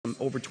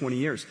over 20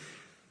 years.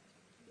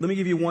 Let me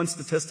give you one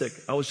statistic.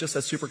 I was just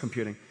at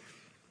supercomputing.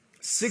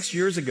 6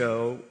 years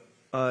ago,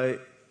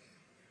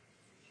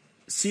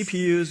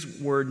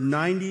 CPUs were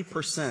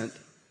 90%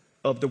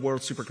 of the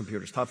world's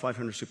supercomputers, top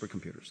 500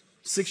 supercomputers.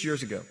 6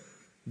 years ago.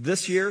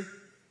 This year,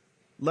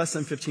 less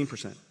than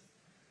 15%.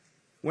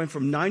 Went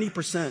from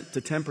 90%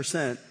 to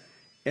 10%,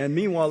 and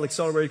meanwhile,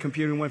 accelerated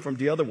computing went from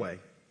the other way,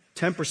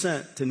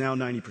 10% to now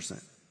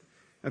 90%.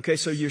 Okay,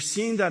 so you're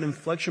seeing that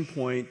inflection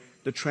point,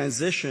 the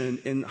transition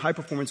in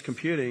high-performance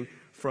computing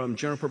from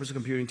general-purpose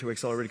computing to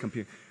accelerated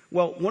computing.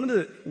 Well, one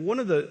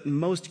of the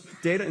most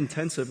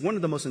data-intensive, one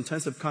of the most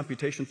intensive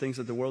computation things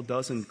that the world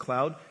does in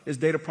cloud is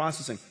data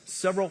processing.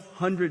 Several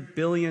 $100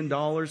 billion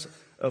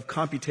of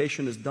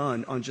computation is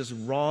done on just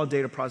raw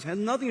data processing. It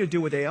has nothing to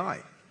do with AI.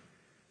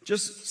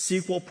 Just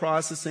SQL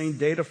processing,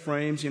 data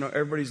frames,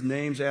 everybody's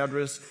names,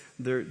 address,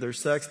 their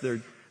sex,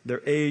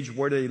 their age,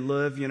 where they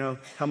live,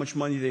 how much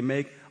money they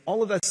make.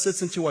 All of that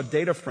sits into a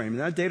data frame, and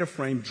that data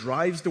frame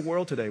drives the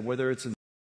world today, whether it's in